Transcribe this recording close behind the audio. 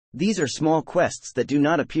These are small quests that do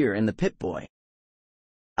not appear in the Pip-Boy.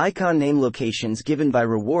 Icon name locations given by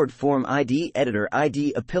reward form ID editor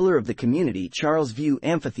ID a pillar of the community Charles View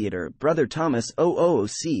Amphitheater Brother Thomas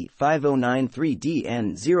OOC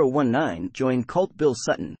 5093DN019 Join Cult Bill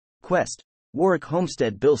Sutton Quest Warwick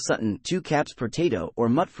Homestead Bill Sutton 2 caps potato or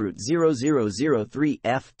Mutfruit 0003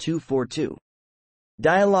 F242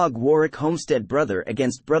 Dialogue Warwick Homestead Brother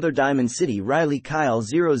against Brother Diamond City Riley Kyle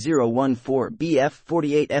 0014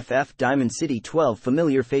 BF48FF Diamond City 12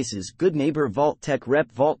 Familiar Faces Good Neighbor Vault Tech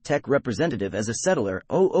Representative as a Settler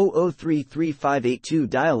 00033582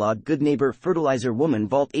 Dialogue Good Neighbor Fertilizer Woman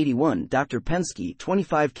Vault 81 Dr. Pensky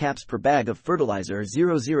 25 caps per bag of fertilizer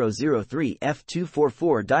 0003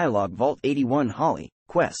 F244 Dialogue Vault 81 Holly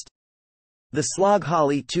Quest The Slog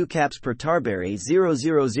Holly 2 caps per Tarberry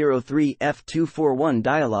 0003 F241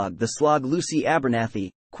 Dialogue The Slog Lucy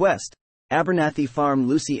Abernathy Quest Abernathy Farm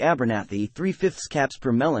Lucy Abernathy 3/5 caps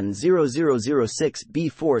per Melon 0006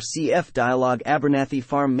 B4 CF Dialogue Abernathy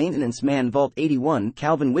Farm Maintenance Man Vault 81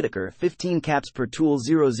 Calvin Whitaker 15 caps per Tool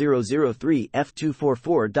 0003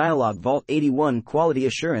 F244 Dialogue Vault 81 Quality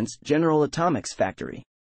Assurance General Atomics Factory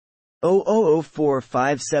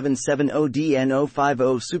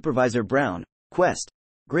 00045770DN050 Supervisor Brown Quest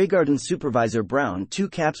Greygarden Supervisor Brown 2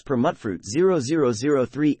 caps per Mutfruit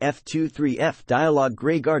 0003 F23F Dialogue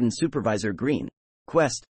Greygarden Supervisor Green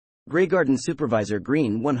Quest Greygarden Supervisor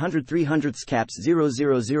Green 100 300 caps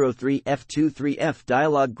 0003 F23F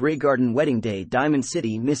Dialogue Greygarden Wedding Day Diamond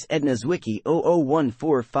City Miss Edna's Wiki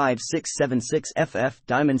 00145676FF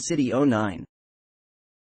Diamond City 09